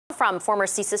From former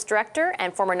CSIS director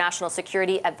and former National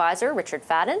Security Advisor Richard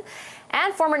Fadden,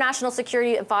 and former National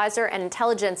Security Advisor and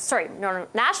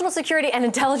National Security and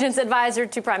Intelligence Advisor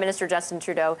to Prime Minister Justin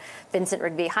Trudeau, Vincent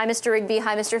Rigby. Hi, Mr. Rigby.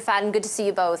 Hi, Mr. Fadden. Good to see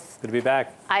you both. Good to be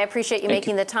back. I appreciate you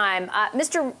making the time.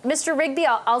 Mr. Rigby,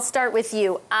 I'll start with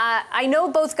you. I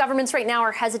know both governments right now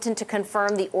are hesitant to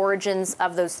confirm the origins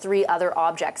of those three other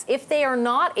objects. If they are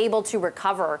not able to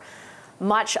recover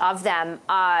much of them,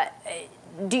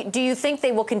 do you think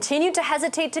they will continue to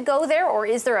hesitate to go there, or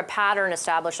is there a pattern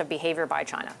established of behavior by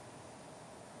China?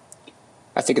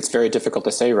 I think it's very difficult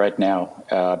to say right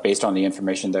now, based on the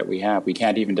information that we have. We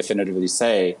can't even definitively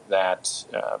say that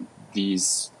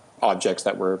these objects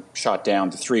that were shot down,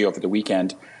 the three over the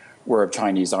weekend, were of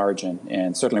Chinese origin.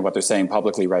 And certainly what they're saying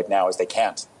publicly right now is they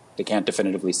can't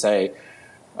definitively say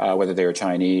whether they're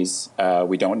Chinese.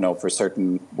 We don't know for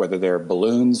certain whether they're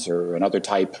balloons or another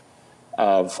type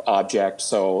of object.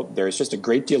 So there's just a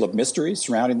great deal of mystery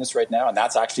surrounding this right now, and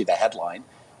that's actually the headline.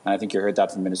 And I think you heard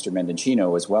that from Minister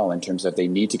Mendocino as well, in terms of they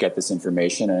need to get this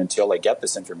information, and until they get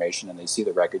this information and they see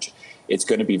the wreckage, it's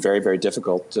going to be very, very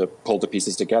difficult to pull the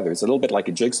pieces together. It's a little bit like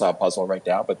a jigsaw puzzle right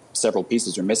now, but several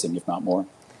pieces are missing, if not more.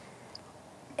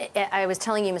 I was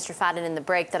telling you, Mr. Fadden, in the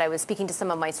break that I was speaking to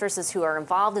some of my sources who are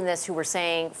involved in this, who were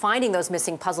saying finding those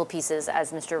missing puzzle pieces,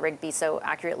 as Mr. Rigby so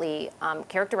accurately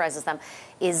characterizes them,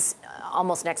 is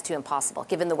almost next to impossible,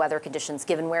 given the weather conditions,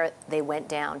 given where they went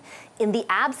down. In the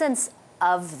absence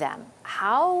of them,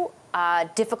 how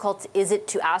difficult is it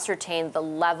to ascertain the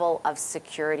level of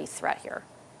security threat here?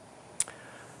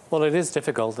 Well, it is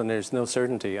difficult, and there's no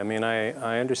certainty. I mean,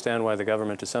 I understand why the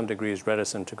government to some degree is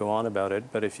reticent to go on about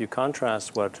it, but if you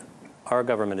contrast what our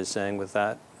government is saying with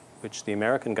that which the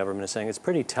American government is saying, it's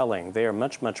pretty telling. They are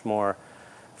much, much more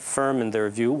firm in their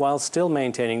view, while still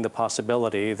maintaining the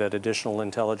possibility that additional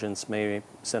intelligence may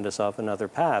send us off another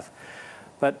path.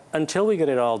 But until we get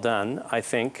it all done, I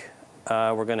think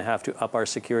we're going to have to up our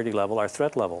security level, our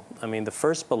threat level. I mean, the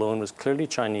first balloon was clearly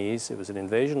Chinese. It was an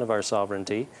invasion of our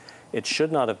sovereignty. It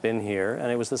should not have been here, and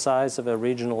it was the size of a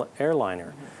regional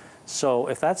airliner. So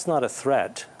if that's not a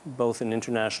threat, both in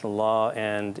international law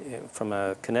and from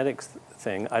a kinetic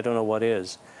thing, I don't know what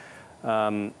is.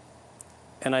 And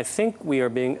I think we are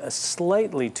being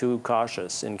slightly too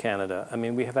cautious in Canada. I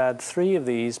mean, we have had three of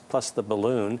these plus the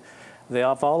balloon. They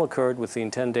have all occurred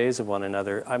within 10 days of one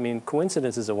another. I mean,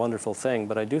 coincidence is a wonderful thing,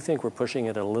 but I do think we're pushing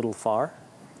it a little far.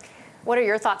 What are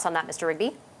your thoughts on that, Mr.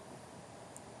 Rigby?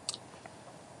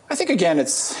 I think, again,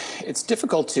 it's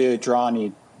difficult to draw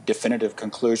any definitive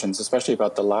conclusions, especially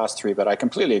about the last three, but I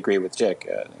completely agree with Dick.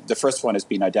 The first one has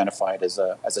been identified as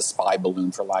a spy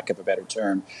balloon, for lack of a better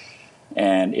term,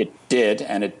 and it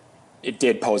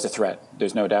did pose a threat.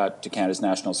 There's no doubt to Canada's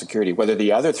national security. Whether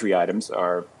the other three items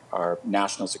are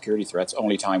national security threats,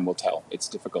 only time will tell. It's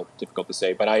difficult to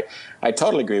say. But I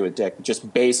totally agree with Dick.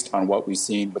 Just based on what we've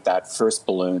seen with that first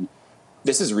balloon,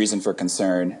 this is reason for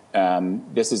concern.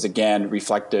 This is, again,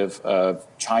 reflective of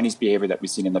Chinese behavior that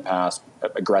we've seen in the past,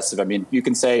 aggressive. I mean, you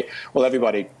can say, well,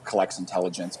 everybody collects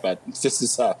intelligence, but this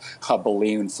is a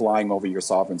balloon flying over your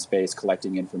sovereign space,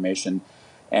 collecting information.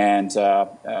 And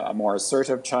a more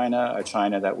assertive China, a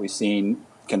China that we've seen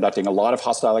conducting a lot of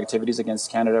hostile activities against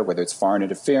Canada, whether it's foreign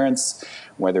interference,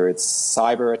 whether it's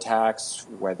cyber attacks,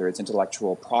 whether it's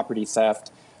intellectual property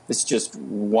theft. This is just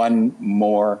one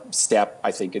more step,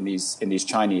 I think, in these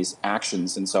Chinese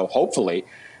actions. And so hopefully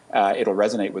it'll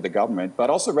resonate with the government, but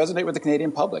also resonate with the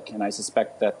Canadian public. And I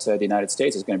suspect that the United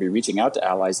States is going to be reaching out to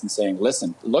allies and saying,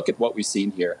 listen, look at what we've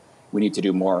seen here. We need to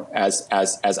do more as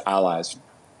allies.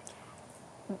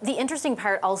 The interesting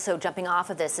part also, jumping off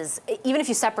of this, is even if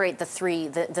you separate the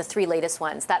three latest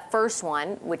ones, that first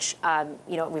one, which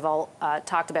we've all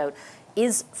talked about,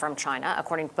 is from China,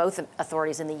 according to both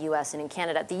authorities in the U.S. and in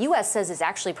Canada. The U.S. says is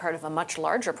actually part of a much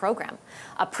larger program,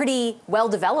 a pretty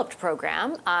well-developed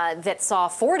program that saw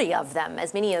 40 of them,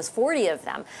 as many as 40 of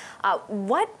them.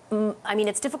 I mean,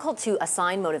 it's difficult to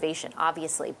assign motivation,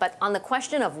 obviously, but on the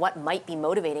question of what might be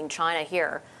motivating China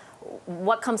here,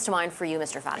 what comes to mind for you,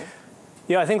 Mr. Fadden?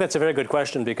 Yeah, I think that's a very good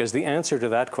question, because the answer to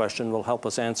that question will help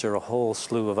us answer a whole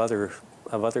slew of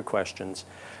other questions.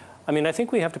 I mean, I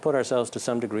think we have to put ourselves to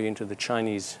some degree into the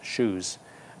Chinese shoes.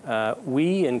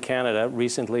 We in Canada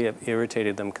recently have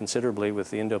irritated them considerably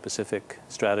with the Indo-Pacific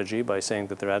strategy by saying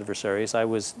that they're adversaries. I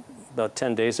was about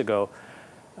 10 days ago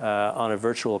on a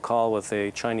virtual call with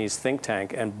a Chinese think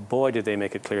tank, and boy, did they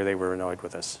make it clear they were annoyed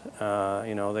with us.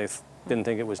 They didn't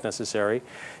think it was necessary.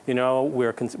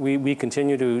 We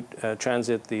continue to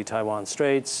transit the Taiwan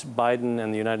Straits. Biden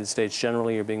and the United States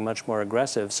generally are being much more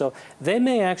aggressive. So they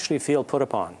may actually feel put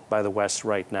upon by the West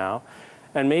right now.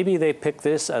 And maybe they pick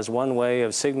this as one way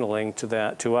of signaling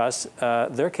to us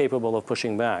they're capable of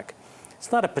pushing back.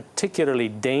 It's not a particularly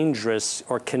dangerous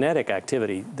or kinetic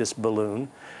activity, this balloon.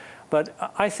 But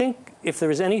I think if there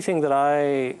is anything that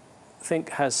I think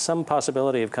has some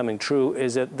possibility of coming true,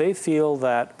 is that they feel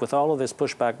that with all of this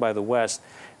pushback by the West,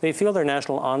 they feel their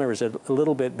national honor is a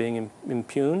little bit being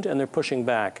impugned, and they're pushing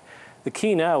back. The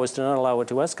key now is to not allow it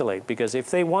to escalate, because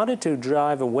if they wanted to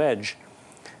drive a wedge,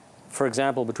 for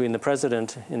example, between the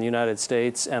president in the United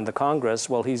States and the Congress,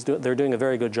 well, they're doing a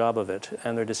very good job of it,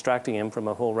 and they're distracting him from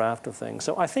a whole raft of things.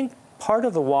 So I think part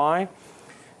of the why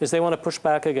is they want to push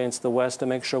back against the West to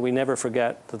make sure we never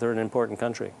forget that they're an important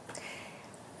country.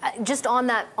 Just on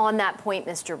that point,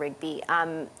 Mr. Rigby,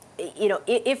 you know,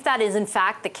 if that is in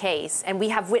fact the case, and we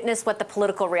have witnessed what the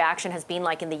political reaction has been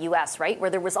like in the U.S., right, where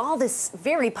there was all this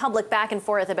very public back and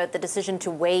forth about the decision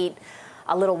to wait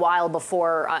a little while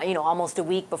before, you know, almost a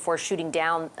week before shooting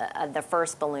down the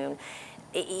first balloon.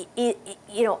 You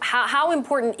know, how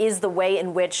important is the way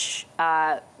in which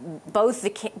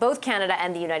both Canada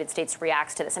and the United States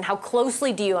reacts to this, and how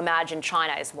closely do you imagine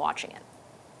China is watching it?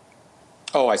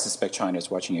 Oh, I suspect China is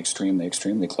watching extremely,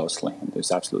 extremely closely. And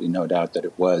there's absolutely no doubt that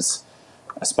it was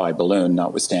a spy balloon,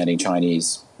 notwithstanding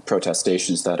Chinese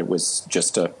protestations that it was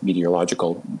just a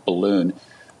meteorological balloon.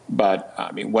 But,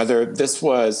 I mean, whether this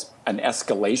was an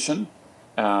escalation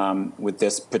with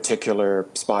this particular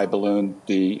spy balloon,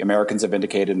 the Americans have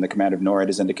indicated, and the command of NORAD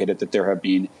has indicated, that there have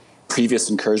been previous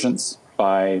incursions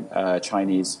by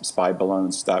Chinese spy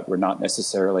balloons that were not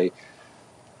necessarily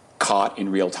caught in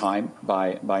real time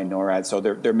by NORAD. So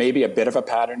there may be a bit of a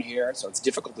pattern here. So it's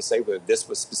difficult to say whether this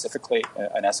was specifically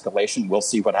an escalation. We'll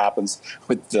see what happens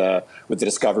with the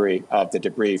discovery of the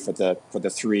debris for the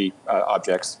three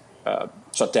objects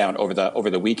shut down over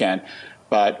the weekend.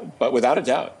 But without a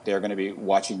doubt, they're going to be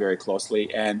watching very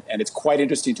closely. And it's quite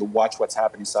interesting to watch what's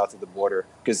happening south of the border,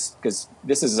 because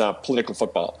this is a political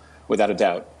football, without a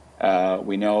doubt.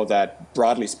 We know that,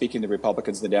 broadly speaking, the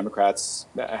Republicans and the Democrats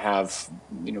have,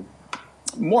 you know,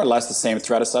 more or less the same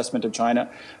threat assessment of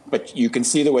China. But you can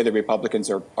see the way the Republicans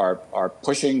are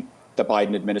pushing the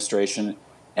Biden administration,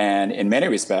 and in many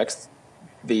respects,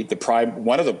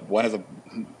 one of the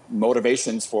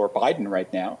motivations for Biden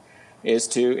right now is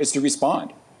to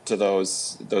respond to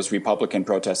those Republican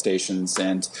protestations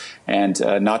and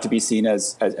not to be seen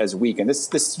as weak. And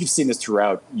this you've seen this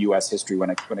throughout U.S. history when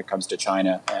it comes to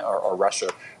China or Russia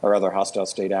or other hostile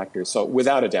state actors. So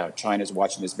without a doubt, China is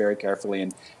watching this very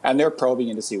carefully, and they're probing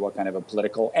in to see what kind of a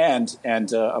political and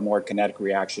a more kinetic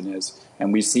reaction is.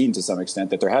 And we've seen to some extent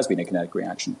that there has been a kinetic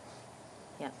reaction.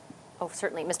 Yeah. Oh,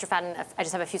 certainly. Mr. Fadden, I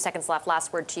just have a few seconds left.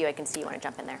 Last word to you. I can see you want to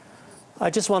jump in there. I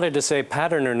just wanted to say,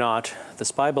 pattern or not, the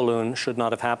spy balloon should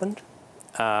not have happened.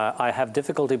 I have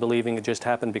difficulty believing it just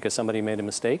happened because somebody made a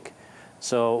mistake.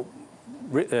 So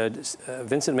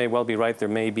Vincent may well be right. There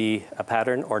may be a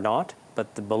pattern or not,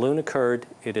 but the balloon occurred.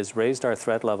 It has raised our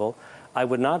threat level. I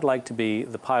would not like to be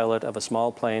the pilot of a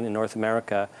small plane in North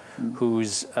America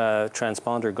whose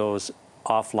transponder goes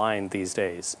offline these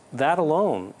days. That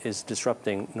alone is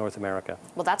disrupting North America.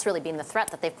 Well, that's really been the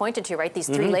threat that they've pointed to, right? These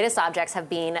three latest objects have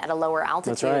been at a lower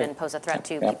altitude and pose a threat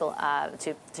to people,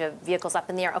 to vehicles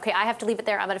up in the air. Okay, I have to leave it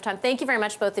there. I'm out of time. Thank you very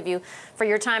much, both of you, for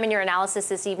your time and your analysis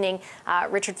this evening.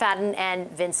 Richard Fadden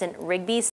and Vincent Rigby.